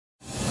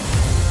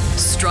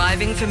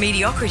Striving for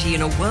mediocrity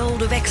in a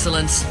world of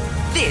excellence.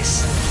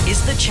 This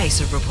is The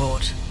Chaser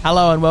Report.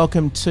 Hello and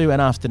welcome to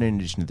an afternoon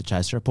edition of The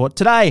Chaser Report.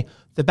 Today,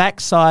 the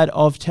backside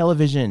of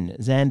television.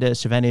 Xander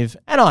Shavanev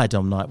and I,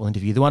 Dom Knight, will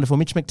interview the wonderful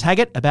Mitch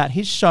McTaggart about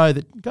his show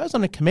that goes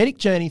on a comedic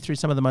journey through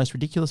some of the most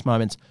ridiculous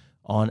moments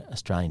on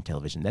Australian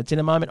television. That's in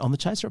a moment on The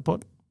Chaser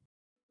Report.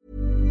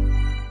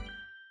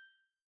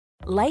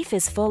 Life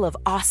is full of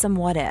awesome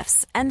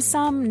what-ifs, and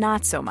some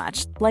not so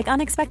much, like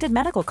unexpected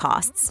medical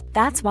costs.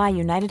 That's why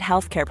United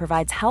Healthcare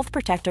provides Health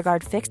Protector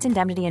Guard fixed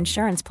indemnity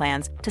insurance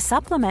plans to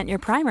supplement your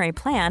primary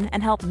plan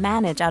and help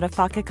manage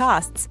out-of-pocket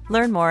costs.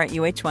 Learn more at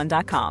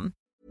uh1.com.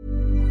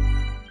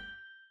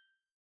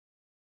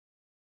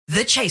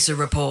 The Chaser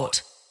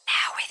Report.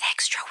 Now with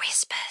extra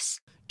whispers.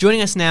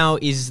 Joining us now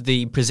is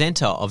the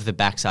presenter of The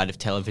Backside of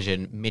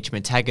Television, Mitch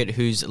McTaggart,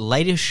 whose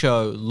latest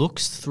show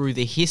looks through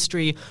the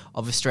history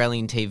of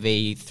Australian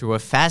TV through a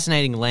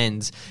fascinating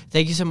lens.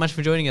 Thank you so much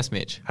for joining us,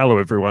 Mitch. Hello,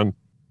 everyone.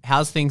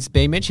 How's things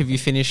been, Mitch? Have you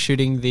finished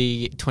shooting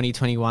the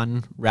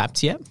 2021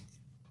 wraps yet?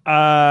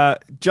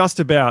 Just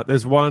about.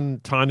 There's one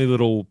tiny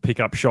little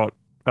pickup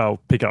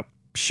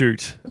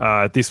shoot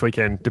this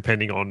weekend,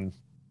 depending on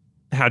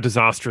how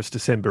disastrous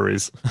December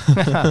is.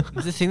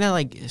 The thing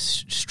that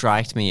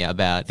struck me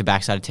about The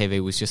Backside of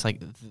TV was just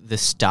the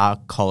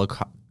stark color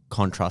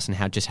contrast and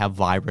how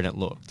vibrant it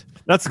looked.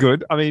 That's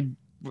good. I mean,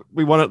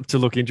 we want it to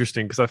look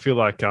interesting because I feel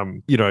like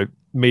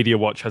Media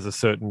Watch has a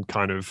certain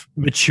kind of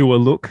mature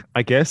look,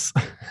 I guess,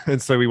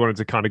 and so we wanted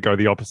to kind of go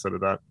the opposite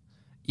of that.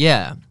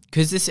 Yeah,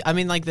 because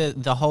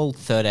the whole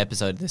third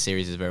episode of the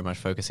series is very much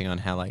focusing on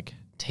how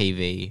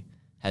TV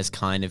has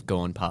kind of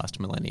gone past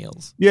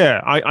millennials.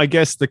 Yeah, I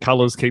guess the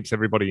colours keeps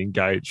everybody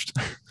engaged.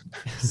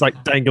 It's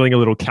like dangling a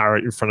little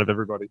carrot in front of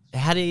everybody.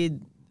 How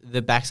did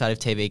The Backside of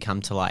TV come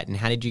to light, and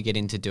how did you get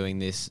into doing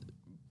this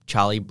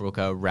Charlie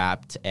Brooker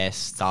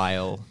wrapped-esque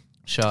style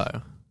show?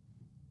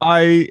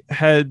 I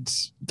had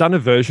done a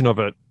version of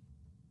it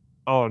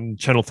on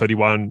Channel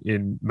 31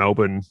 in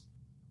Melbourne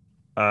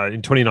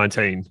in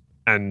 2019,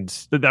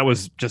 and that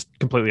was just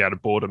completely out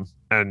of boredom.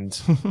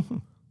 And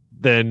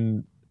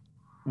then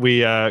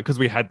because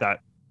we had that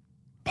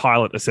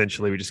pilot,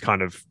 essentially, we just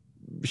kind of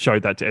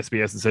showed that to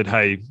SBS and said,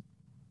 hey,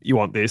 you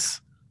want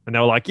this? And they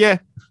were like, yeah.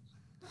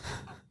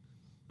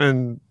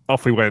 And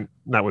off we went,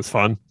 and that was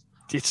fun.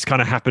 It just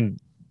kind of happened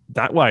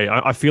that way.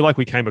 I feel like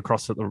we came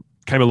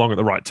along at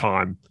the right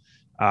time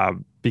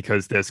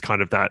because there's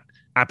kind of that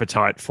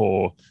appetite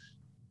for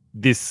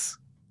this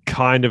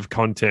kind of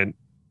content,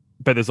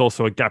 but there's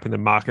also a gap in the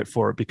market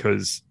for it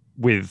because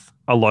with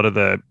a lot of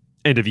the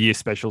end of year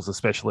specials,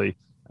 especially,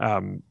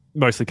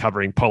 mostly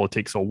covering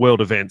politics or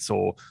world events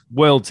or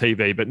world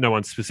TV, but no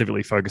one's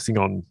specifically focusing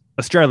on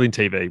Australian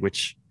TV,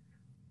 which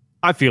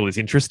I feel is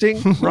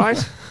interesting,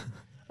 right?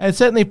 And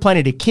certainly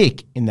plenty to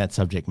kick in that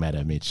subject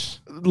matter, Mitch.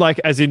 Like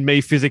as in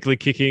me physically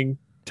kicking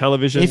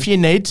television? If you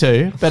need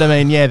to. But I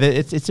mean, yeah,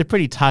 it's a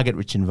pretty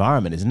target-rich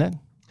environment, isn't it?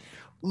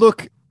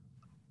 Look,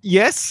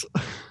 yes.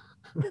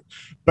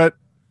 But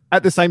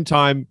at the same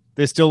time,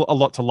 there's still a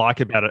lot to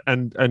like about it.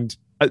 And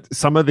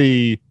some of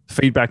the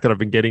feedback that I've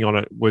been getting on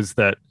it was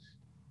that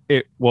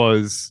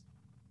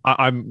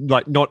I'm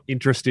not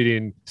interested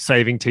in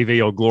saving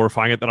TV or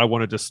glorifying it, that I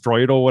want to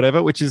destroy it or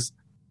whatever, which is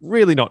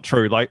really not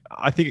true.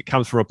 I think it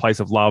comes from a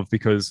place of love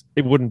because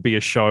it wouldn't be a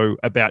show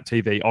about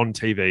TV on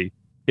TV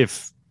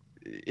if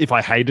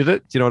I hated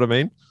it. Do you know what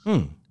I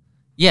mean?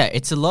 Yeah,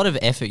 it's a lot of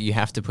effort you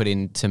have to put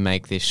in to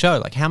make this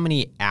show. How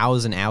many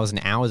hours and hours and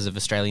hours of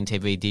Australian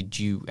TV did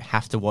you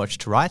have to watch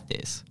to write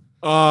this?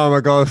 Oh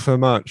my God, so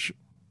much.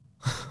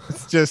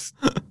 It's just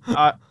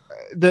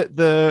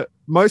the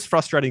most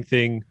frustrating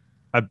thing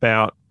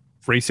about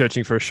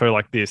researching for a show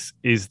like this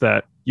is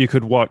that you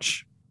could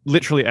watch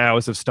literally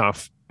hours of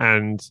stuff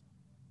and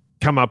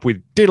come up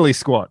with diddly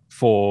squat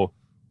for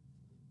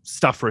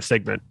stuff for a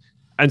segment.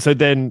 And so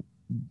then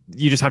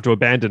you just have to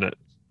abandon it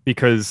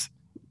because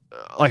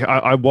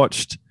I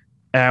watched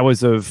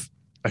hours of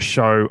a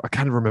show, I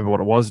can't remember what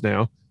it was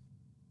now,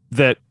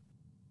 that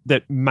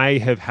may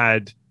have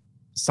had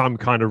some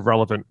kind of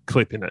relevant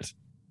clip in it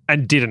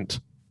and didn't.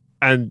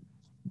 And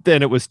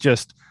then it was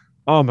just,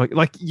 oh my,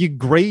 you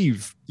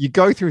grieve. You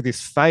go through this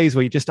phase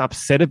where you're just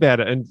upset about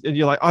it and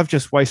you're like, I've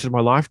just wasted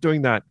my life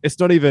doing that. It's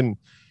not even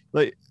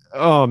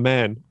oh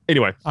man.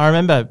 Anyway. I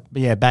remember,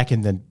 back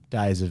in the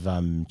days of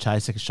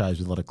chaser shows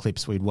with a lot of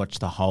clips, we'd watch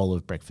the whole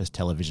of breakfast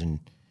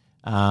television.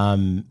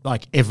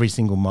 Every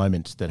single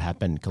moment that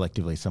happened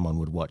collectively, someone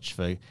would watch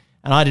and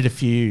I did a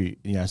few,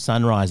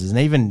 sunrises and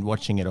even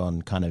watching it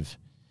on kind of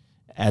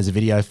as a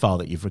video file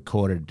that you've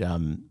recorded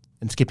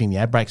and skipping the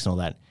ad breaks and all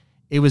that.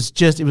 It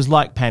was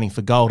like panning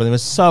for gold. And there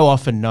was so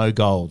often no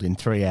gold in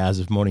 3 hours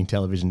of morning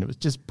television. It was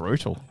just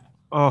brutal.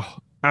 Oh,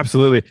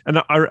 absolutely. And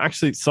I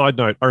actually, side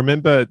note, I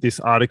remember this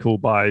article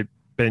by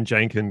Ben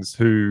Jenkins,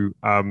 who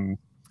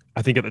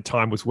I think at the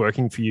time was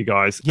working for you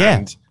guys. Yeah,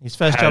 and his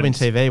first job in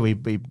TV,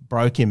 we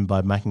broke him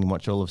by making him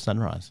watch all of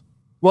Sunrise.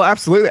 Well,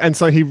 absolutely. And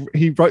so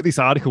he wrote this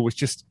article, which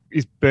just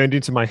is burned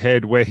into my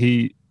head, where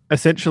he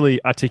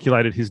essentially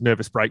articulated his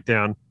nervous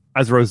breakdown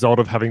as a result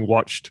of having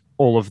watched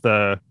all of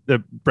the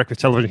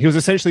breakfast television. He was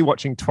essentially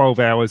watching 12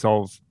 hours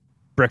of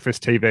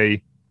breakfast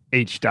TV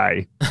each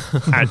day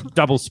at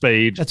double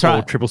speed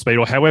or triple speed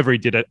or however he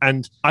did it.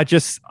 And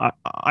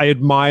I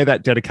admire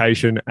that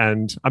dedication.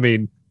 And I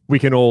mean, we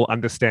can all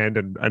understand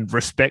and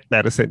respect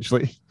that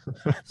essentially.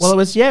 Well,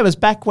 it was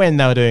back when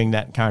they were doing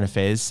that current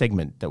affairs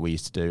segment that we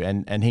used to do.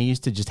 And he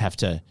used to just have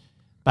to,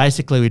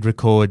 basically we'd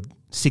record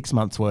 6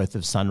 months worth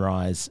of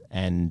Sunrise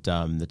and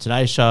the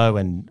Today Show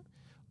and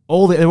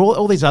all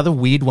these other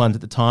weird ones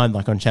at the time,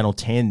 like on Channel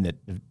 10 that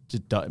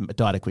just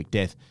died a quick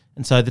death.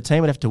 And so the team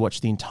would have to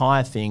watch the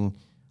entire thing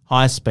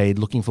high speed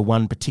looking for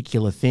one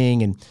particular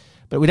thing.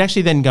 But we'd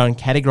actually then go and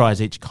categorize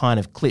each kind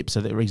of clip.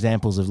 So there were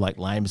examples of like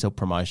lame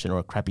self-promotion or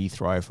a crappy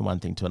throw from one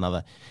thing to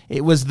another.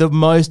 It was the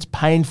most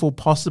painful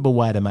possible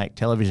way to make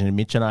television,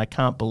 Mitch, and I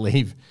can't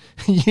believe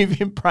you've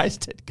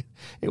embraced it.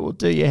 It will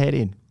do your head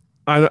in.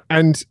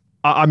 And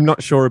I'm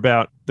not sure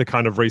about the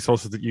kind of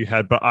resources that you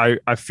had, but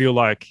I feel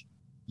like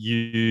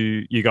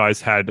you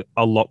guys had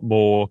a lot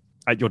more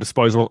at your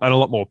disposal and a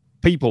lot more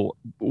people,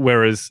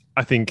 whereas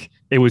I think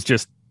it was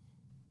just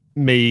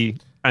me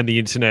and the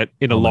internet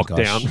in a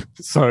lockdown. Gosh.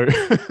 So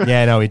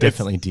yeah, no, we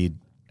definitely did.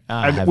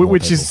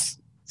 Which is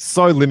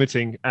so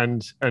limiting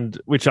and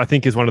which I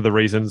think is one of the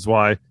reasons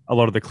why a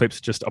lot of the clips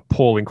just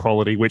appalling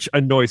quality, which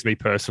annoys me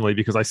personally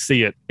because I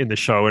see it in the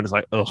show and it's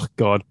like, oh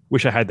God,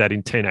 wish I had that in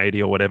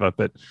 1080 or whatever.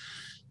 But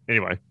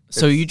anyway.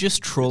 So are you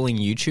just trawling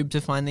YouTube to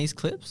find these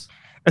clips?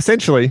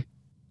 Essentially.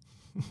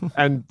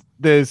 And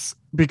I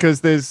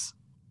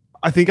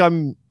think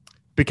I'm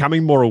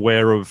becoming more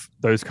aware of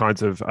those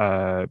kinds of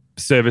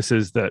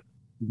services that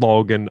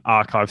log and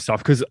archive stuff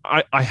because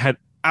I had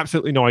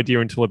absolutely no idea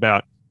until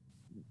about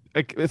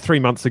 3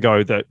 months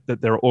ago that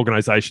there are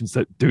organizations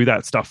that do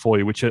that stuff for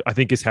you, which I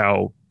think is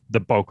how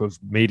the bulk of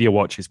Media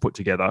Watch is put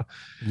together.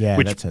 Yeah,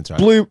 which that sounds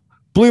right.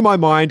 Blew my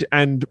mind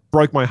and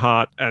broke my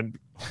heart and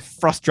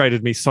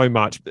frustrated me so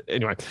much. But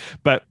anyway,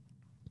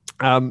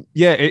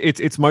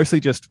 it's mostly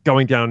just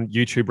going down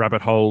YouTube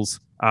rabbit holes.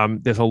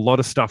 There's a lot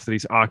of stuff that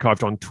is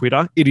archived on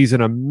Twitter. It is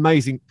an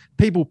amazing...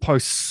 People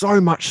post so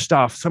much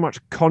stuff, so much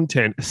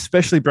content,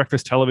 especially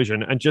breakfast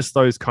television, and just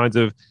those kinds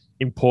of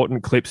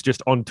important clips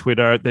just on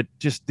Twitter that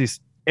just this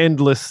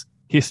endless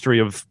history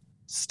of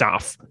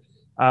stuff.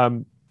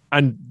 And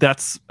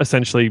that's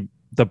essentially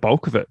the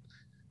bulk of it,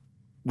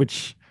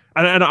 which...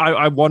 And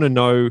I want to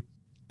know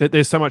that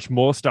there's so much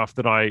more stuff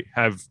that I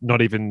have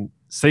not even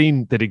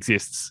seen that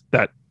exists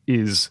that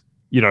is,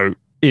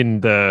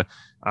 in the...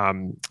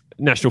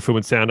 National Film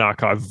and Sound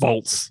Archive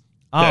vaults.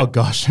 Oh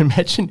gosh,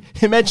 imagine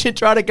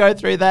trying to go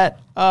through that.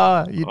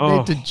 You'd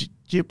need to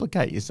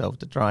duplicate yourself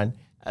to try and...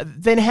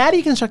 then how do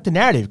you construct a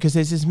narrative? Because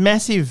there's this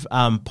massive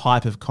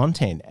pipe of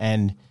content.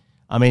 And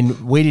I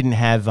mean, we didn't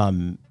have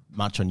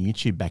much on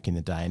YouTube back in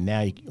the day. And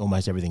now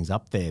almost everything's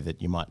up there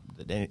that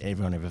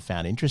everyone ever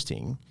found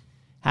interesting.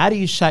 How do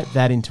you shape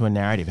that into a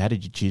narrative? How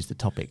did you choose the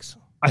topics?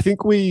 I think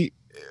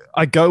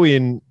I go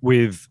in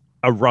with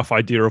a rough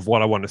idea of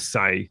what I want to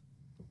say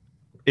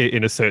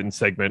in a certain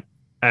segment.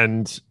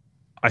 And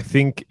I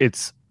think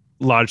it's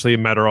largely a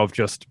matter of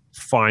just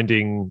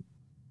finding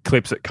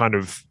clips that kind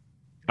of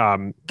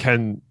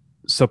can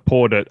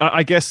support it.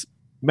 I guess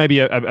maybe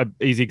a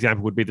easy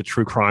example would be the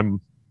true crime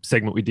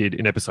segment we did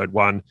in episode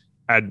 1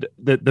 and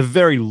the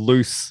very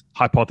loose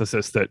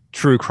hypothesis that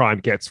true crime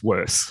gets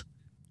worse.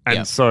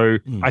 And so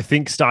I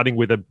think starting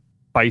with a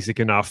basic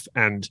enough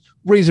and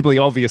reasonably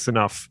obvious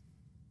enough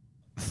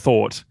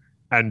thought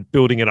and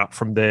building it up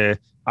from there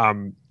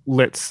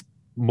lets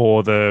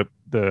more the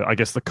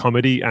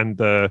comedy and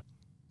the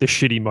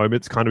shitty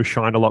moments kind of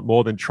shine a lot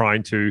more than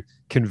trying to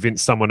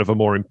convince someone of a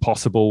more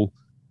impossible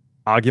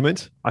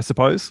argument, I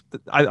suppose.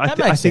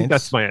 I think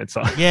that's my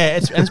answer. Yeah,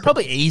 it's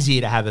probably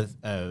easier to have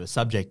a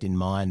subject in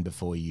mind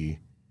before you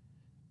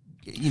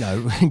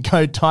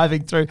go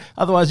diving through.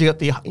 Otherwise, you've got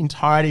the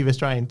entirety of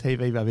Australian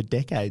TV over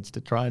decades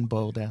to try and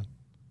boil down.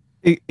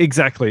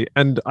 Exactly.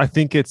 And I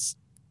think it's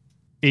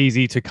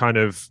easy to kind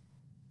of,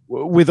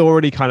 with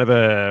already kind of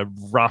a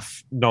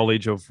rough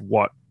knowledge of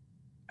what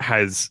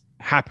has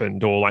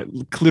happened or like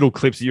little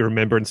clips that you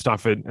remember and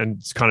stuff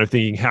and kind of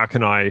thinking,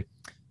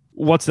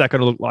 what's that going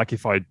to look like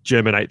if I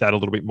germinate that a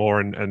little bit more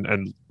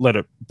and let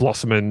it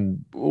blossom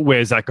and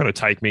where's that going to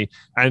take me?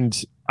 And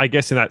I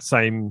guess in that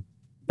same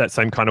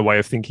kind of way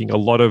of thinking, a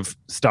lot of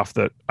stuff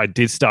that I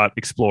did start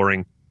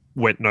exploring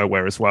went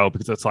nowhere as well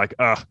because it's like,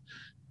 I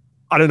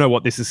don't know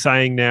what this is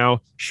saying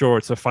now. Sure,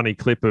 it's a funny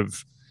clip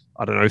of,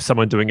 I don't know,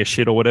 someone doing a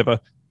shit or whatever.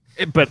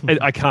 But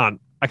I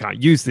can't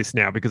use this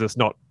now because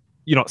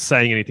you're not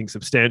saying anything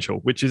substantial,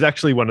 which is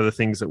actually one of the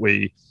things that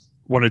we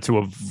wanted to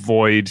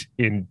avoid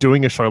in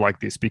doing a show like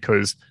this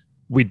because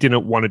we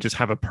didn't want to just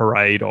have a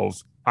parade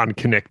of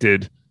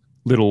unconnected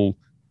little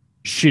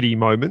shitty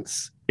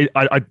moments.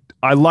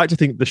 I like to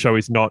think the show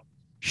is not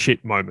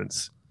shit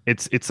moments.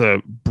 It's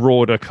a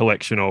broader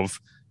collection of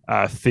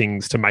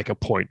things to make a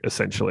point,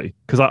 essentially.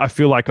 Because I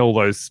feel like all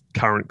those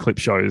current clip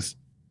shows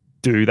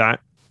do that.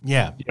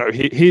 Yeah.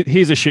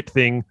 Here's a shit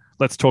thing.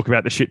 Let's talk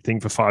about the shit thing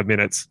for 5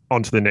 minutes.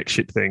 On to the next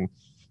shit thing.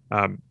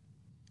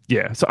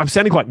 yeah. So I'm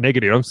sounding quite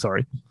negative. I'm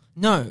sorry.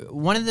 No,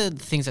 one of the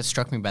things that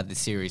struck me about this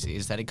series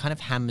is that it kind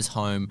of hammers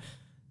home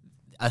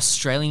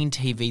Australian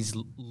TV's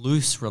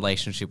loose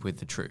relationship with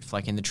the truth.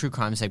 Like in the true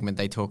crime segment,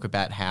 they talk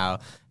about how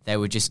they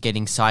were just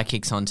getting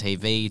psychics on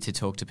TV to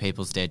talk to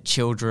people's dead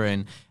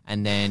children.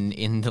 And then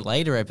in the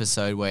later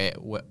episode where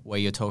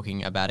you're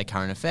talking about a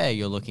current affair,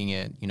 you're looking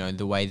at,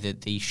 the way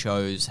that these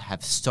shows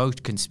have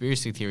stoked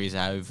conspiracy theories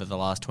out over the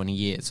last 20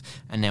 years.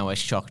 And now we're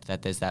shocked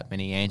that there's that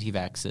many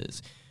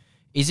anti-vaxxers.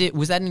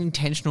 Was that an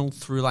intentional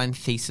through-line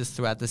thesis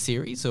throughout the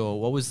series, or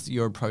what was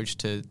your approach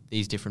to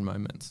these different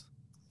moments?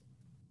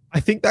 I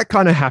think that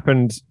kind of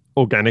happened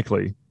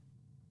organically.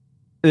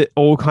 It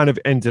all kind of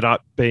ended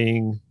up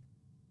being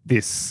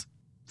this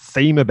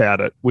theme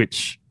about it,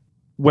 which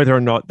whether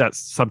or not that's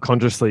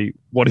subconsciously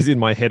what is in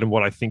my head and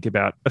what I think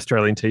about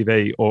Australian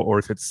TV or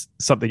if it's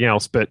something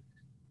else, but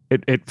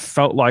it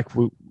felt like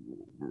we're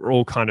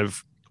all kind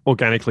of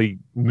organically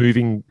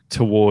moving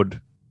toward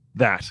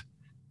that.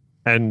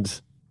 And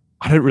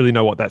I don't really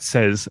know what that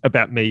says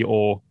about me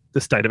or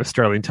the state of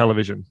Australian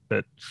television,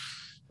 but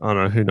I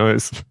don't know, who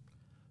knows?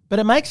 But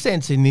it makes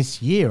sense in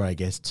this year, I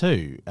guess,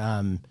 too,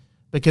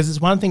 because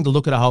it's one thing to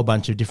look at a whole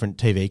bunch of different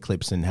TV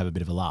clips and have a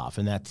bit of a laugh,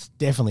 and that's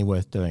definitely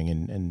worth doing,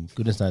 and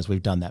goodness knows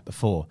we've done that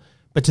before.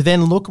 But to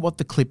then look at what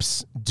the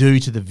clips do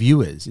to the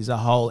viewers is a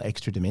whole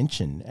extra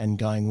dimension, and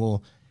going,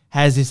 well,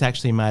 has this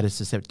actually made us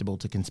susceptible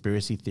to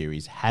conspiracy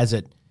theories? Has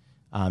it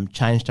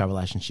changed our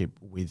relationship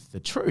with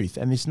the truth?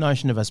 And this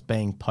notion of us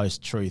being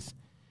post-truth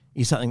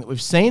is something that we've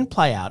seen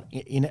play out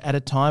at a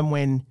time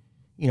when,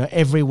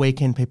 every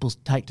weekend people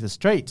take to the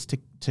streets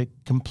to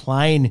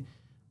complain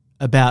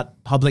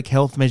about public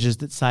health measures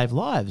that save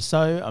lives.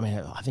 So,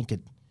 I think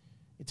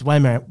it's way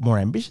more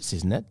ambitious,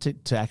 isn't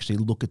it, to actually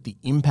look at the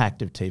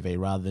impact of TV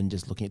rather than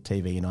just looking at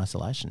TV in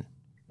isolation.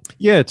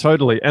 Yeah,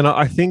 totally. And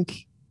I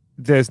think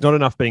there's not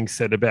enough being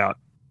said about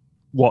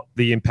what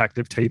the impact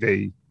of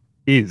TV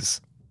is.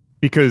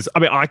 Because,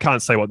 I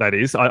can't say what that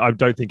is. I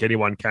don't think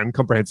anyone can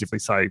comprehensively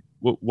say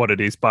what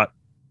it is, but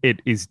it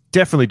is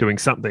definitely doing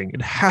something.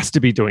 It has to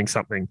be doing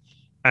something.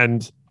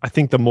 And I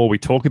think the more we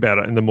talk about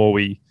it and the more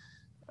we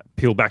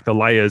peel back the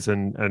layers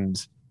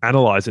and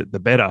analyze it, the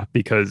better,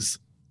 because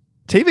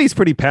TV is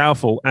pretty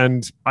powerful.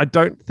 And I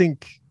don't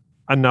think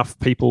enough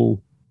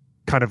people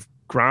kind of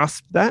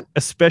grasp that,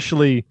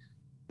 especially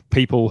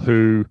people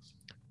who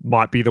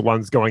might be the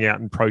ones going out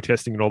and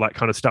protesting and all that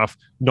kind of stuff,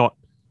 not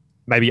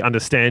maybe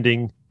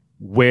understanding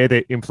where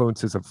their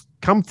influences have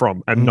come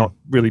from and not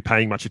really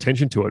paying much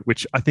attention to it,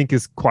 which I think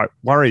is quite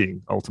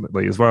worrying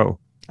ultimately as well.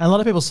 And a lot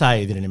of people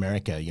say that in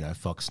America,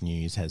 Fox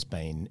News has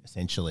been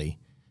essentially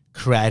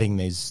creating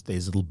these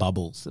little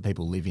bubbles that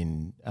people live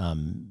in,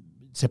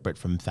 separate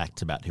from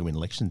facts about who win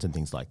elections and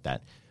things like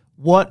that.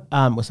 What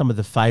were some of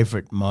the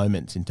favourite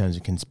moments in terms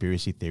of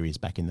conspiracy theories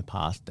back in the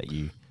past that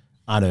you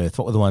unearthed?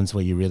 What were the ones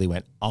where you really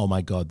went, oh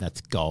my God, that's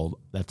gold,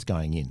 that's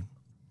going in?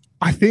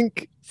 I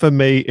think for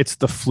me, it's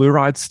the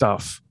fluoride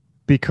stuff.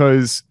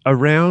 Because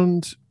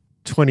around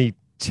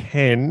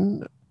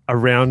 2010,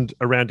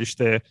 aroundish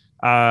there,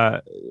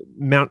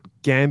 Mount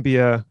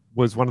Gambier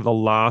was one of the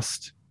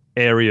last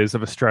areas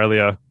of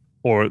Australia,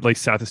 or at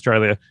least South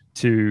Australia,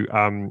 to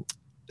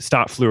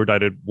start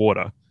fluoridated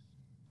water.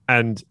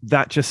 And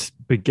that just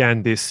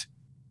began this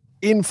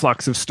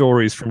influx of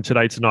stories from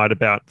Today Tonight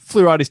about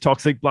fluoride is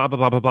toxic, blah, blah,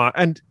 blah, blah, blah.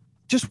 And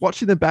just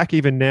watching them back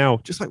even now,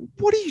 just like,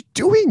 what are you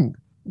doing?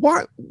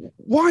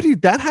 Why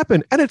did that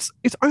happen? And it's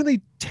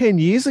only 10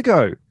 years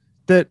ago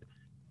that,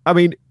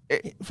 really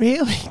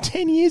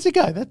 10 years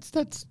ago.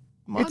 That's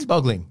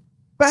mind-boggling,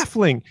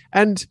 baffling.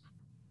 And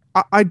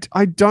I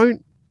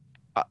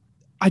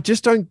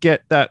just don't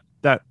get that.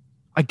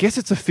 I guess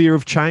it's a fear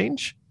of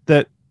change,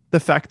 that the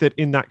fact that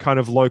in that kind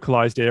of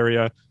localized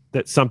area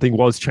that something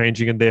was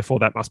changing and therefore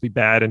that must be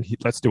bad. And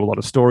let's do a lot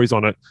of stories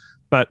on it.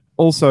 But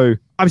also,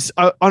 I'm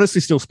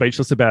honestly still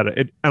speechless about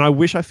it. And I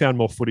wish I found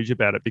more footage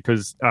about it,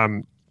 because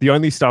the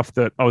only stuff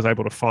that I was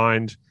able to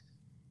find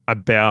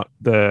about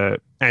the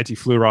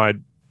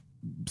anti-fluoride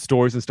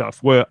stories and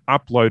stuff were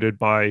uploaded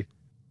by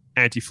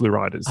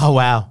anti-fluoriders. Oh,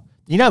 wow.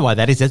 You know why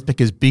that is? That's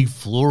because Big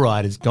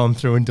Fluoride has gone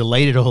through and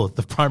deleted all of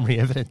the primary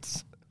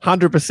evidence.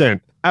 100%.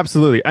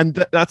 Absolutely.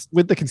 And that's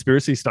with the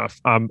conspiracy stuff.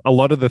 A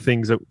lot of the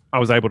things that I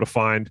was able to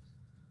find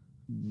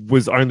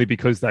was only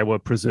because they were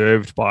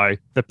preserved by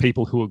the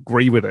people who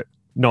agree with it,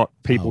 not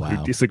people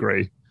who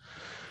disagree.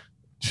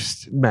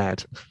 Just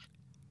mad.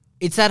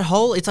 It's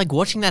like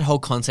watching that whole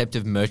concept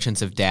of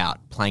merchants of doubt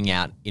playing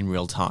out in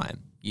real time,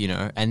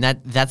 and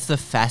that's the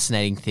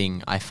fascinating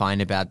thing I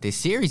find about this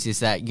series is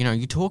that,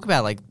 you talk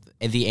about like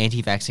the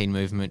anti-vaccine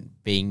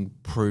movement being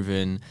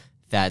proven,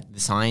 that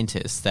the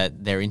scientists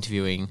that they're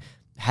interviewing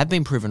have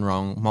been proven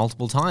wrong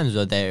multiple times,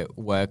 or their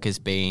work has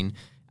been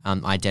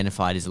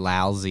identified as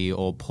lousy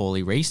or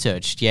poorly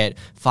researched. Yet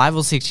 5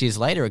 or 6 years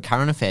later,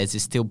 Current Affairs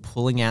is still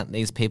pulling out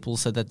these people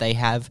so that they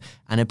have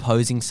an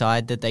opposing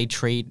side that they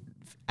treat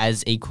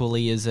as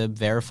equally as a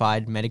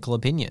verified medical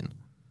opinion.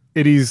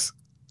 It is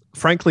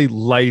frankly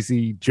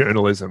lazy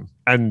journalism,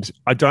 and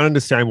I don't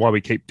understand why we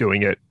keep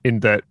doing it,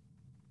 in that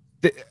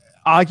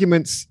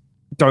arguments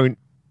don't,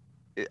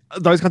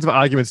 those kinds of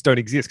arguments don't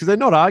exist because they're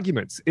not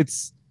arguments.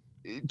 It's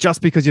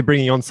just because you're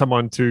bringing on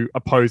someone to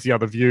oppose the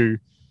other view.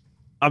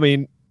 I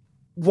mean,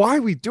 why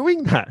are we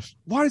doing that?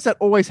 Why does that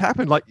always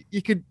happen? Like,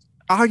 you could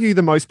argue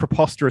the most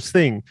preposterous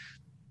thing.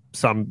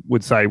 Some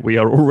would say we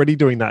are already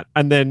doing that,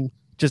 and then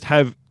just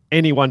have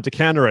anyone to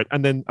counter it.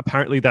 And then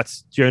apparently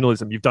that's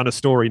journalism. You've done a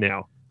story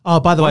now. Oh,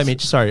 by the way,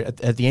 Mitch, sorry, at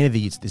the end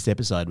of this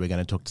episode, we're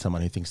going to talk to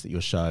someone who thinks that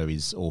your show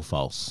is all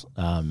false.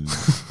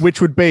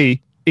 Which would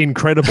be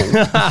incredible.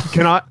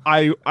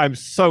 I'm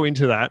so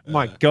into that.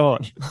 My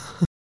God.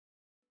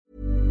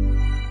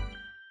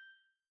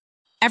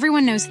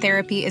 Everyone knows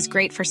therapy is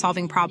great for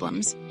solving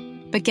problems,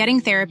 but getting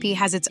therapy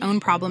has its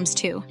own problems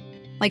too,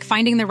 like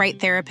finding the right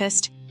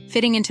therapist,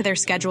 fitting into their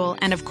schedule,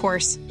 and of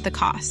course, the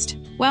cost.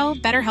 Well,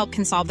 BetterHelp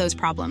can solve those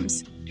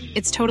problems.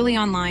 It's totally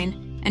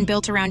online and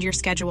built around your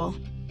schedule.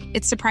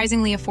 It's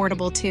surprisingly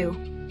affordable too.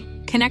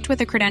 Connect with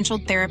a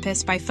credentialed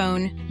therapist by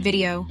phone,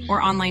 video,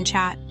 or online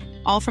chat,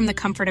 all from the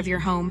comfort of your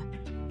home.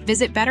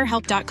 Visit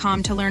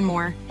BetterHelp.com to learn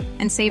more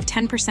and save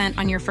 10%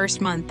 on your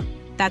first month.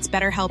 That's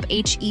BetterHelp,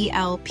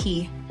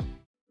 H-E-L-P.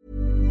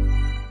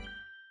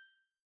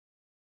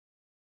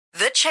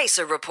 The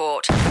Chaser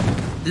Report.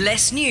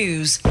 Less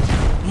news,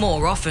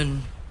 more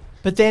often.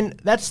 But then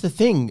that's the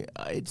thing.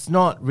 It's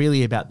not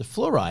really about the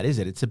fluoride, is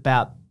it? It's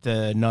about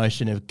the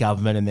notion of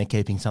government and they're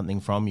keeping something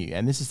from you.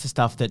 And this is the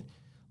stuff that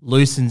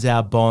loosens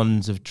our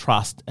bonds of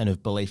trust and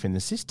of belief in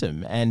the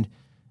system. And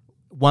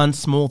one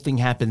small thing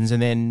happens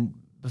and then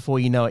before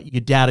you know it,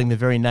 you're doubting the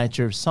very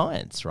nature of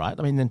science, right?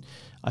 I mean, then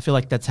I feel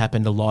like that's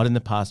happened a lot in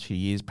the past few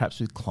years, perhaps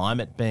with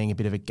climate being a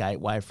bit of a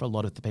gateway for a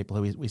lot of the people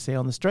who we see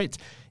on the streets,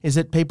 is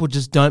that people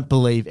just don't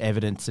believe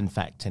evidence and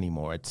facts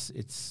anymore.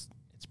 It's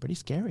pretty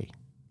scary.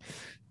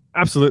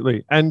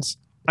 Absolutely. And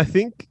I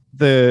think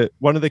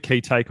one of the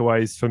key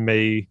takeaways for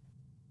me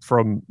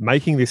from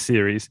making this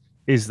series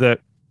is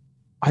that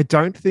I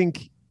don't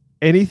think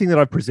anything that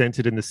I've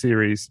presented in the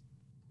series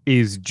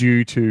is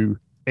due to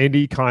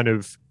any kind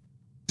of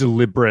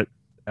deliberate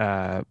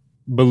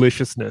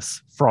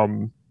maliciousness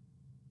from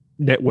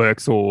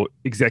networks or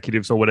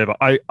executives or whatever.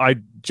 I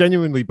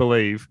genuinely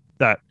believe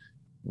that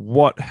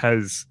what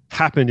has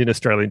happened in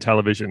Australian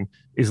television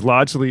is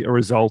largely a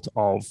result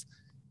of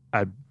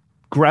a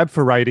grab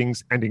for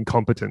ratings and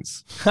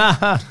incompetence.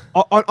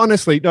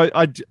 Honestly, no,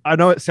 I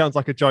know it sounds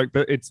like a joke,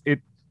 but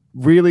it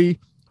really,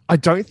 I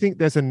don't think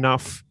there's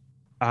enough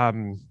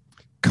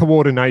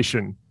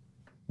coordination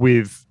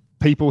with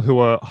people who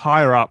are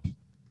higher up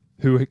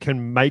who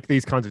can make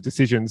these kinds of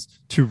decisions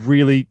to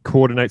really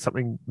coordinate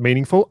something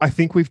meaningful. I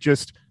think we've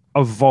just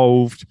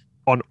evolved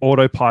on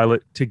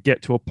autopilot to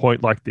get to a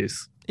point like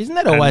this. Isn't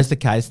that always the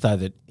case, though,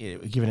 that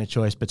given a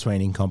choice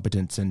between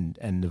incompetence and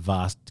the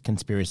vast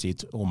conspiracy,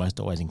 it's almost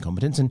always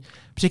incompetence? And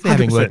particularly 100%.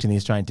 Having worked in the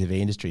Australian TV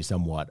industry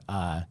somewhat,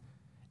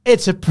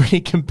 it's a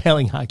pretty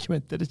compelling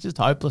argument that it's just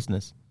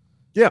hopelessness.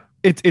 Yeah,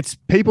 it's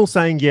people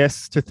saying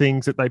yes to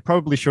things that they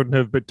probably shouldn't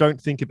have, but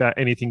don't think about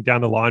anything down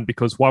the line,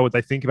 because why would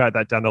they think about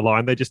that down the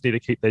line? They just need to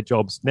keep their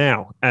jobs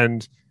now.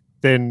 And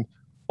then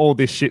all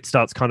this shit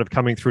starts kind of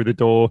coming through the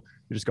door.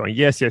 You're just going,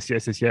 yes, yes,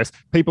 yes, yes, yes.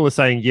 People are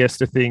saying yes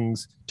to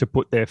things to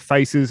put their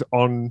faces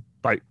on,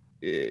 like,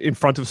 in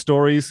front of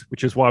stories,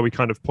 which is why we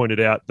kind of pointed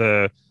out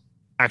the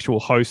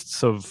actual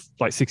hosts of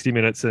like 60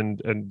 Minutes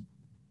and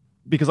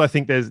because I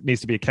think there needs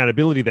to be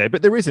accountability there,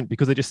 but there isn't,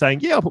 because they're just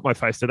saying, yeah, I'll put my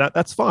face to that.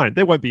 That's fine.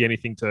 There won't be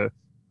anything to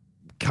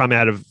come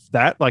out of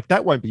that. Like,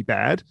 that won't be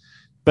bad,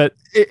 but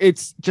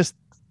it's just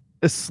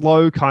a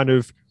slow kind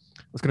of,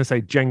 I was going to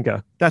say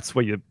Jenga. That's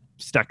where you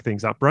stack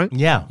things up, right?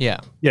 Yeah.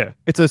 Yeah. Yeah.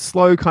 It's a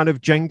slow kind of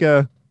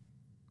Jenga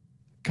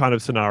kind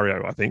of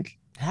scenario, I think.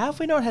 How have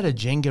we not had a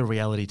Jenga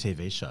reality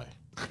TV show?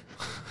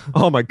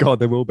 Oh my God,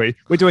 there will be.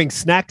 We're doing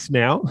snacks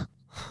now.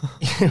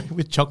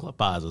 With chocolate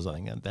bars or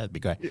something. That'd be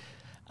great.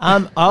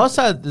 I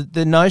also,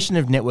 the notion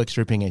of networks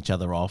ripping each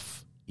other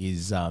off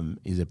is a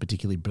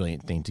particularly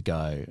brilliant thing to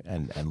go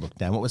and look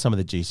down. What were some of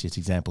the juiciest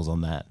examples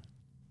on that?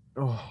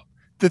 Oh,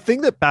 the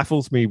thing that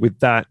baffles me with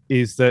that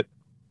is that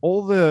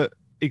all the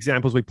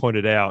examples we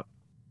pointed out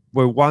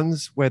were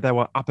ones where they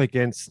were up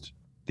against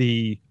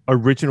the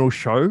original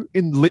show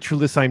in literally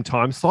the same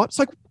time slot. It's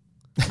like,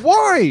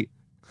 why?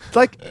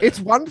 Like, it's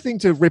one thing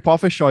to rip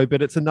off a show,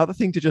 but it's another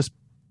thing to just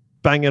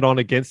bang it on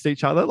against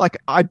each other. Like,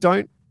 I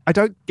don't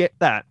get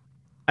that.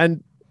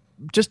 And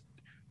just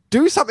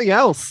do something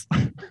else.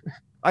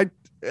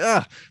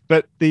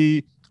 But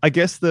I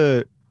guess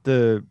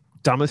the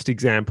dumbest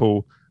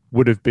example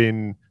would have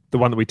been the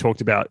one that we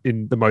talked about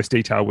in the most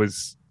detail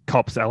was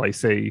Cops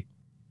LAC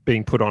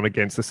being put on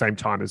against the same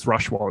time as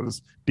Rush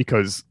was,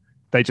 because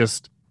they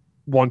just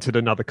wanted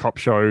another cop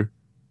show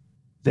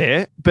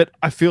there. But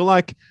I feel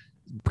like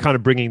kind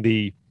of bringing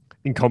the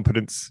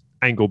incompetence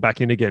angle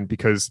back in again,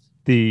 because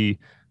I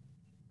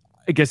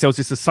guess there was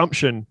this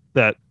assumption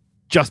that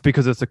just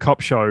because it's a cop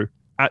show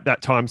at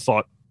that time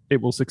slot, it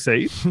will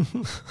succeed.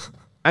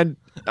 And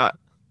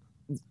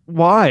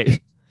why?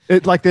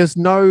 There's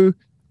no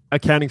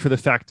accounting for the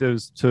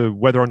factors to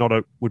whether or not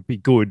it would be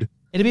good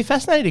It'd be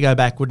fascinating to go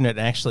back, wouldn't it,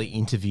 and actually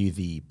interview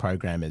the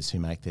programmers who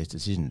make these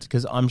decisions?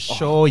 Because I'm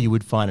sure you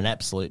would find an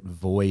absolute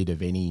void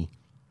of any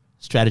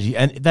strategy,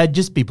 and they'd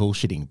just be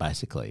bullshitting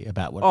basically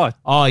about what.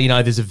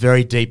 There's a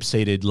very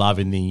deep-seated love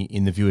in the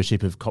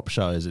viewership of cop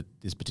shows at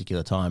this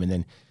particular time, and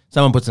then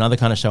someone puts another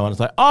kind of show on. It's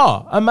like,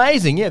 oh,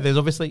 amazing! Yeah, there's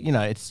obviously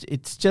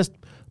it's just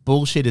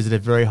bullshitters at a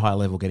very high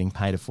level getting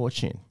paid a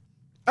fortune.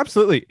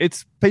 Absolutely,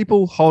 it's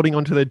people holding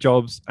onto their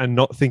jobs and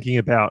not thinking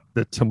about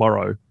the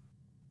tomorrow.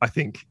 I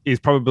think is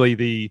probably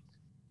the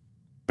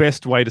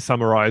best way to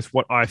summarize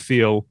what I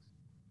feel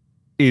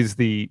is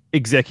the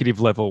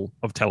executive level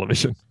of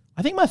television.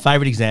 I think my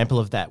favourite example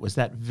of that was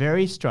that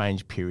very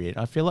strange period,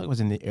 I feel like it was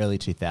in the early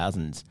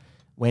 2000s,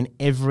 when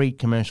every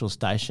commercial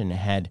station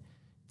had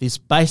this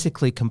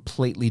basically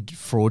completely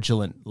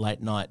fraudulent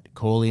late-night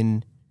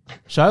call-in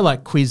show,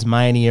 like Quiz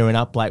Mania and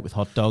Up Late with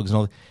Hot Dogs and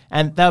all.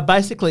 And they were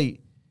basically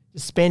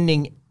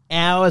spending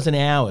hours and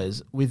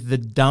hours with the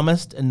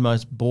dumbest and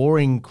most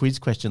boring quiz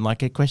question,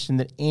 like a question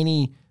that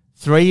any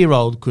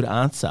 3-year-old could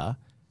answer.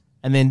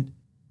 And then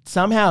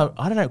somehow,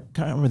 I don't know,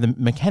 can't remember the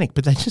mechanic,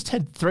 but they just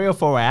had 3 or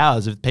 4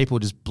 hours of people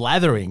just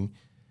blathering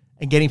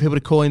and getting people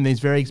to call in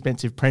these very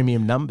expensive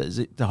premium numbers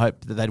to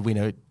hope that they'd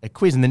win a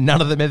quiz, and then none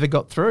of them ever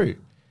got through.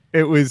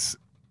 That was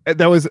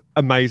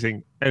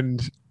amazing.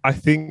 And I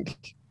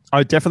think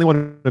I definitely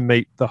want to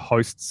meet the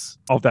hosts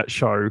of that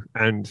show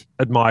and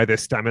admire their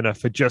stamina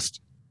for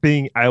just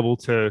being able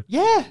to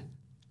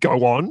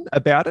go on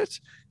about it.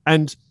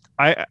 And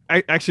I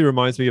actually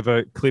reminds me of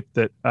a clip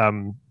that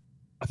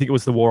I think it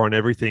was the War on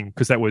Everything,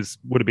 because that would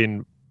have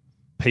been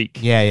peak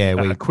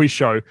quiz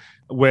show,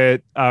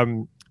 where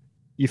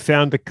you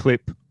found the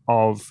clip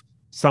of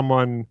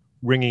someone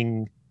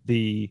ringing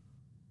the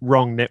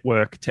wrong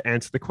network to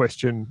answer the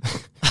question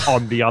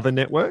on the other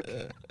network.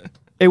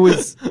 It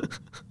was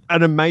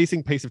an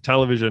amazing piece of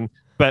television,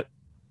 but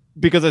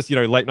because it's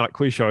late night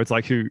quiz show, it's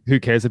like who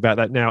cares about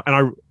that now?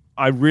 And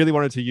I really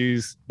wanted to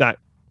use that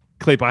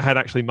clip. I had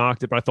actually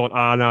marked it, but I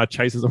thought, no,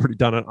 Chase has already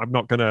done it. I'm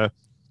not gonna.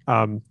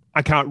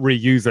 I can't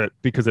reuse it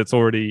because it's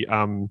already.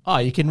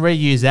 You can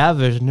reuse our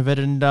version of it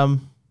and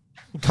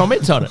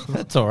comment on it.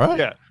 That's all right.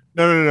 Yeah.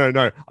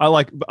 No.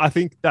 I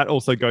think that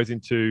also goes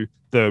into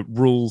the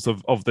rules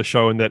of the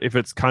show, and that if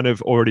it's kind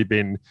of already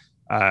been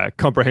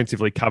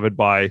comprehensively covered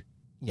by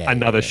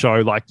another show,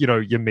 like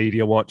your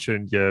Media Watch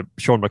and your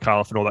Sean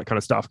McAuliffe and all that kind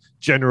of stuff,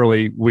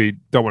 generally we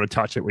don't want to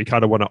touch it. We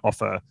kind of want to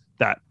offer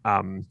that.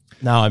 No,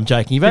 I'm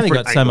joking. You've only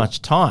got so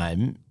much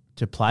time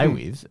to play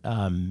with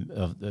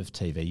of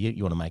TV.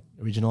 You want to make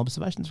original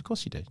observations, of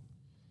course you do.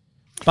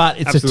 But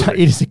it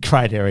is a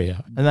great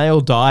area, and they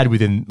all died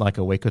within like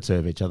a week or two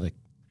of each other.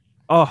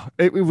 Oh,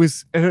 it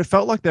was, and it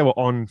felt like they were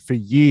on for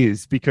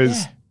years,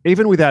 because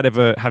even without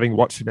ever having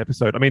watched an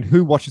episode, I mean,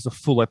 who watches a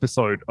full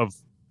episode of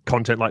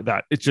content like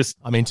that? It's just,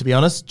 I mean, to be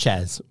honest,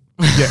 Chaz.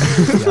 Yeah,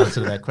 the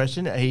answer to that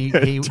question. He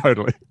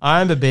totally. I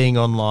remember being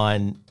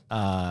online,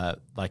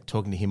 like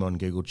talking to him on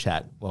Google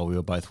Chat while we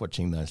were both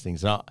watching those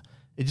things. And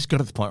it just got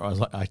to the point where I was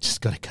like, I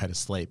just got to go to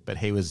sleep. But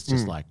he was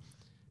just like,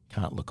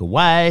 can't look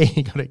away.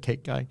 You got to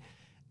keep going.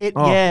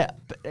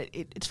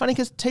 It's funny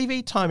because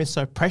TV time is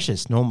so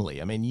precious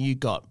normally. I mean, you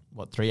got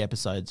 3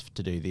 episodes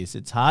to do this.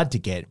 It's hard to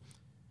get.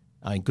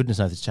 I mean, goodness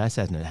knows Chase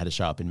hasn't had a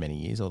show up in many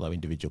years, although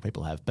individual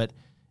people have. But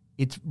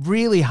it's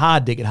really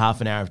hard to get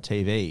half an hour of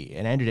TV.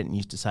 And Andrew Denton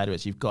used to say to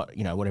us, you've got,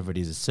 whatever it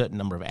is, a certain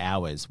number of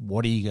hours.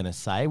 What are you going to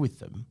say with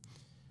them?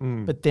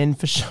 But then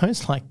for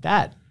shows like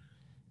that,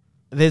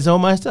 there's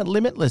almost a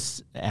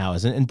limitless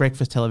hours and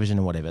breakfast television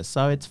and whatever.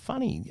 So it's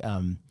funny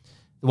the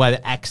way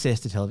that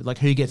access to television, like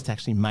who gets to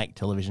actually make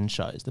television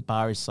shows. The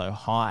bar is so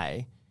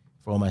high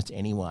for almost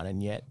anyone,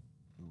 and yet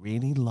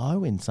really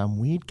low in some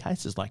weird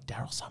cases like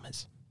Daryl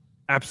Summers.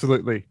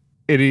 Absolutely.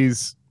 It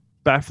is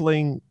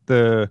baffling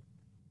the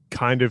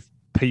kind of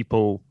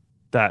people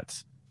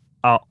that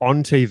are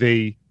on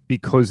TV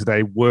because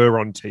they were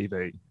on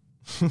TV.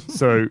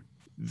 So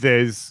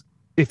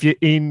if you're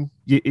in,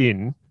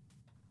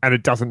 and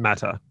it doesn't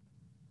matter.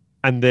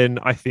 And then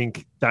I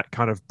think that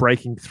kind of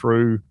breaking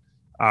through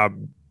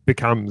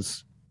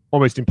becomes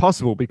almost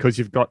impossible, because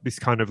you've got this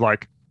kind of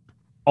like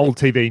old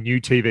TV,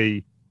 new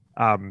TV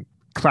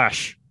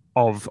clash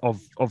of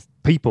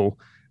people.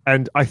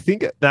 And I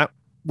think that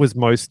was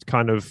most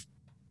kind of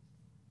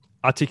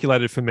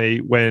articulated for me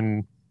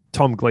when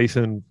Tom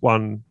Gleeson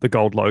won the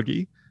Gold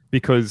Logie,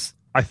 because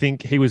I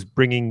think he was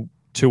bringing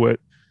to it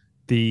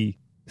the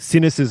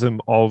cynicism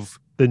of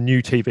the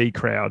new TV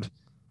crowd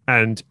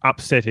and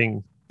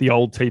upsetting the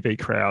old TV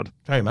crowd.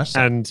 Very much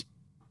so. And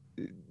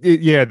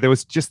there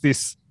was just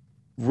this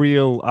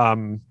real,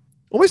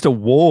 almost a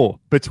war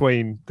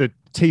between the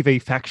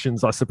TV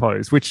factions, I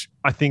suppose, which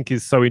I think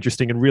is so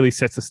interesting and really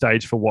sets the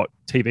stage for what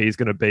TV is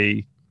going to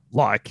be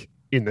like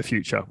in the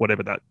future,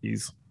 whatever that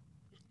is.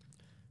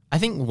 I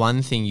think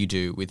one thing you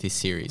do with this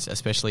series,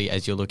 especially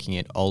as you're looking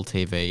at old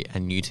TV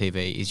and new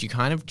TV, is you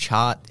kind of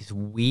chart this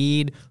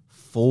weird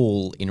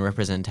fall in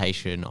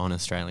representation on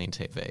Australian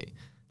TV.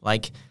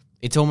 Like,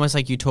 it's almost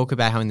like you talk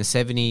about how in the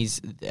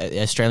 70s,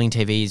 Australian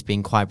TV has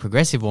been quite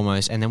progressive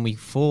almost, and then we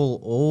fall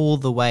all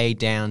the way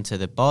down to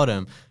the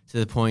bottom to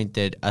the point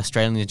that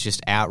Australians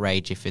just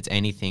outrage if it's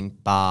anything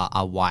bar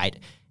a white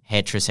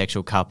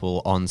heterosexual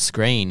couple on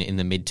screen in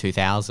the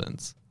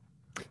mid-2000s.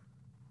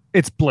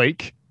 It's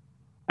bleak.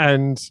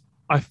 And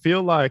I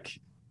feel like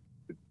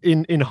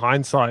in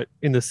hindsight,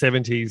 in the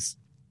 70s,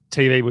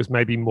 TV was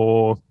maybe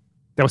more,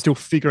 they were still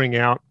figuring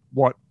out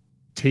what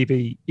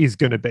TV is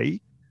going to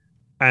be.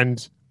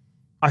 And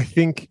I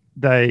think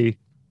they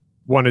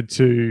wanted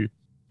to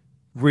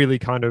really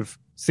kind of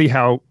see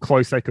how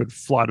close they could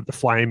fly to the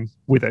flame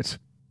with it.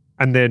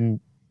 And then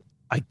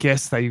I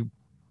guess they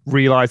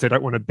realized they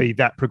don't want to be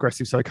that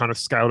progressive, so they kind of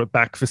scaled it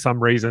back for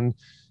some reason,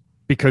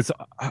 because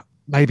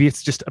maybe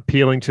it's just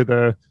appealing to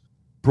the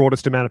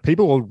broadest amount of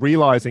people, or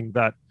realizing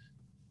that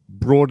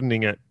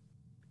broadening it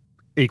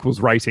equals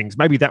ratings.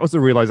 Maybe that was the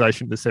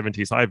realization in the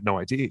 70s. I have no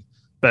idea.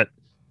 But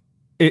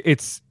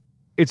it's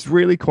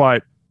really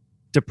quite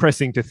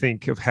depressing to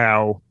think of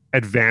how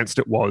advanced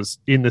it was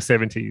in the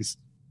 70s,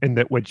 and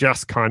that we're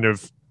just kind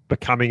of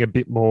becoming a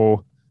bit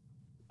more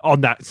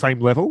on that same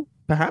level,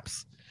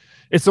 perhaps.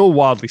 It's all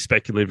wildly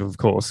speculative, of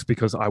course,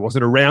 because I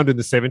wasn't around in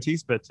the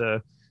 70s, but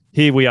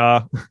here we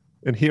are,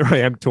 and here I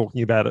am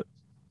talking about it.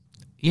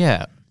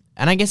 Yeah.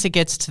 And I guess it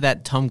gets to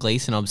that Tom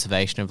Gleeson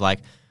observation of like,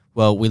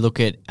 well, we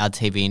look at our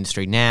TV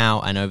industry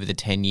now and over the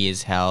 10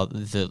 years how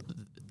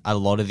a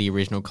lot of the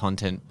original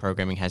content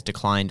programming has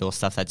declined, or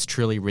stuff that's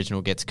truly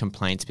original gets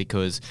complaints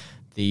because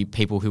the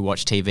people who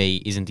watch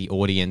TV isn't the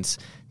audience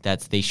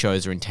that these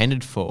shows are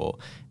intended for.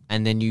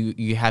 And then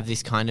you have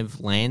this kind of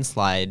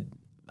landslide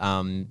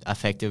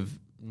effect of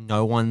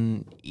no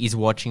one is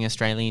watching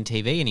Australian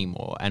TV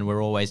anymore, and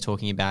we're always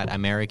talking about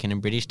American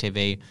and British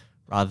TV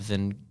rather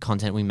than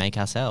content we make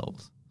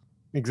ourselves.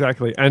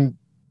 Exactly. And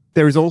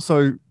there is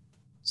also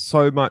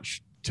so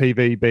much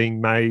TV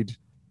being made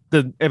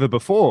than ever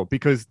before,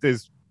 because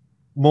there's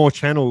more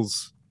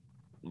channels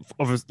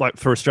like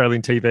for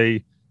Australian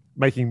TV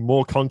making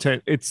more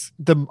content.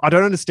 I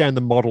don't understand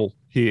the model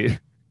here.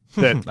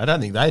 That I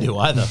don't think they do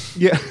either.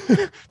 Yeah,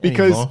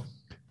 because anymore.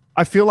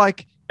 I feel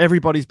like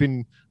everybody's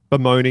been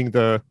bemoaning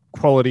the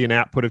quality and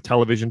output of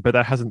television, but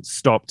that hasn't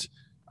stopped.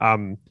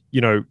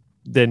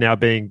 There now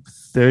being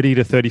 30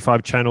 to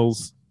 35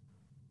 channels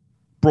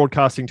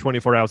broadcasting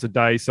 24 hours a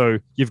day. So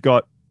you've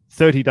got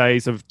 30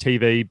 days of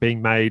TV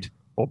being made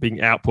or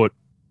being output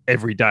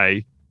every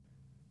day.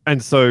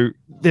 And so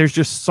there's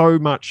just so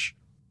much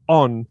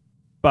on,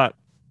 but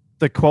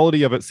the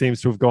quality of it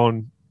seems to have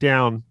gone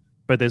down,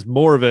 but there's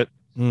more of it.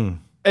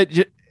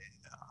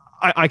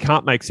 I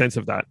can't make sense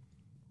of that.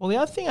 Well, the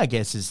other thing, I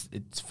guess, is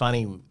it's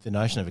funny, the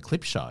notion of a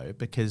clip show,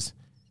 because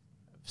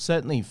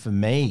certainly for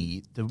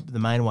me, the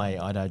main way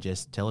I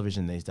digest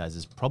television these days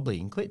is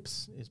probably in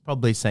clips. It's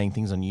probably seeing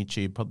things on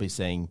YouTube, probably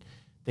seeing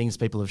things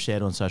people have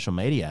shared on social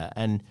media.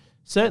 And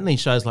certainly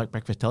shows like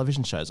breakfast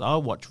television shows, I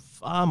watch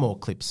far more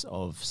clips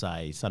of,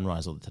 say,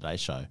 Sunrise or the Today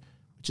Show,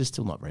 which is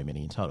still not very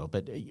many in total,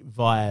 but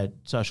via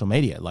social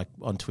media, like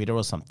on Twitter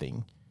or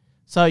something.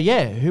 So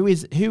yeah,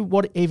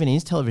 what even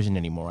is television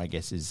anymore, I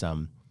guess, is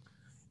an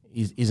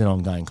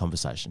ongoing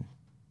conversation.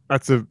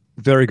 That's a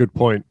very good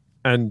point.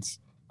 And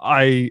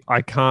I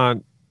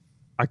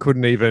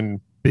couldn't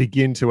even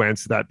begin to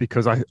answer that,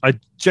 because I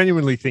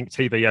genuinely think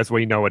TV as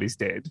we know it is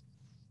dead.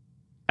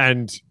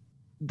 And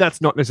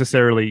that's not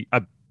necessarily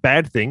a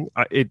bad thing.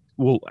 It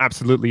will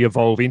absolutely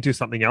evolve into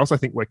something else. I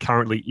think we're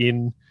currently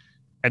in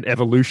an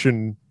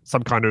evolution,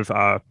 some kind of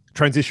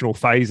transitional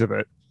phase of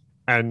it,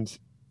 and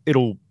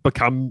it'll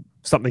become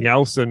something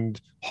else. And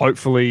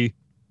hopefully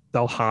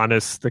they'll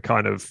harness the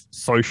kind of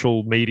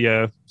social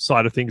media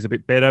side of things a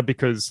bit better,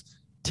 because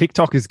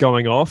TikTok is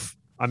going off.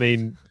 I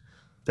mean,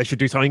 they should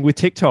do something with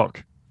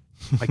TikTok,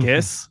 I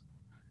guess.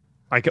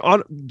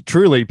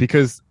 Truly,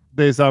 because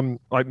there's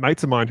like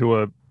mates of mine who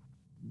are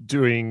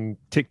doing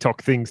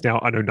TikTok things now.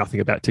 I know nothing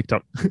about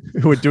TikTok,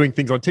 who are doing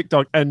things on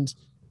TikTok, and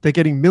they're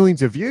getting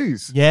millions of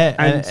views. Yeah,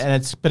 and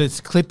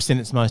it's clips in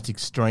its most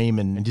extreme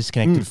and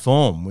disconnected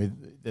form, with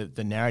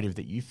the narrative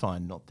that you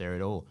find not there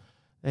at all.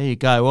 There you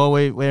go. Well,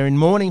 we're in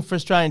mourning for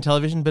Australian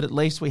television, but at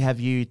least we have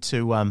you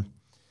to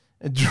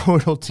draw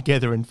it all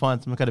together and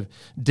find some kind of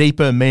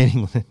deeper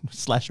meaning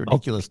 /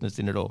 ridiculousness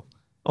in it all.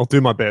 I'll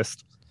do my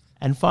best.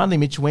 And finally,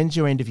 Mitch, when's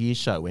your end of year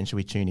show? When should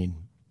we tune in?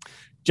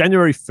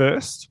 January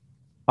 1st.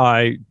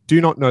 I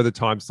do not know the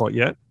time slot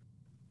yet,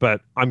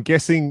 but I'm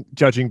guessing,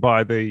 judging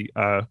by the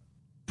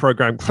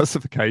program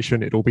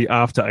classification, it'll be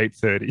after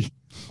 8:30.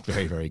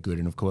 Very, very good.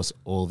 And of course,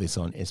 all this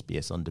on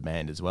SBS On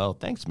Demand as well.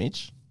 Thanks,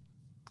 Mitch.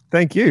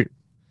 Thank you.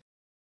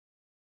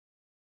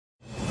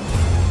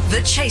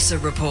 The Chaser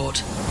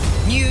Report.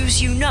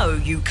 News you know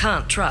you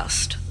can't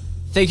trust.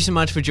 Thank you so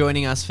much for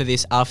joining us for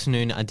this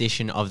afternoon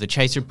edition of The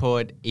Chaser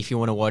Report. If you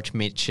want to watch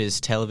Mitch's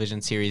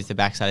television series, The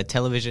Backside of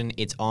Television,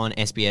 it's on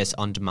SBS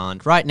On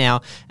Demand right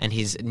now. And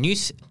his new...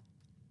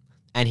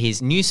 And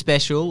his new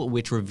special,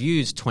 which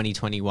reviews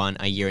 2021,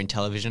 A Year in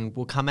Television,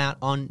 will come out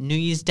on New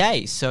Year's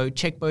Day. So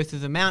check both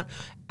of them out.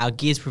 Our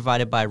gear is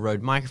provided by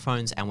Rode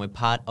Microphones, and we're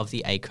part of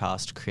the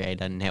Acast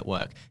Creator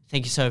Network.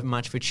 Thank you so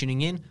much for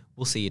tuning in.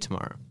 We'll see you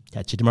tomorrow.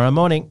 Catch you tomorrow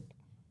morning.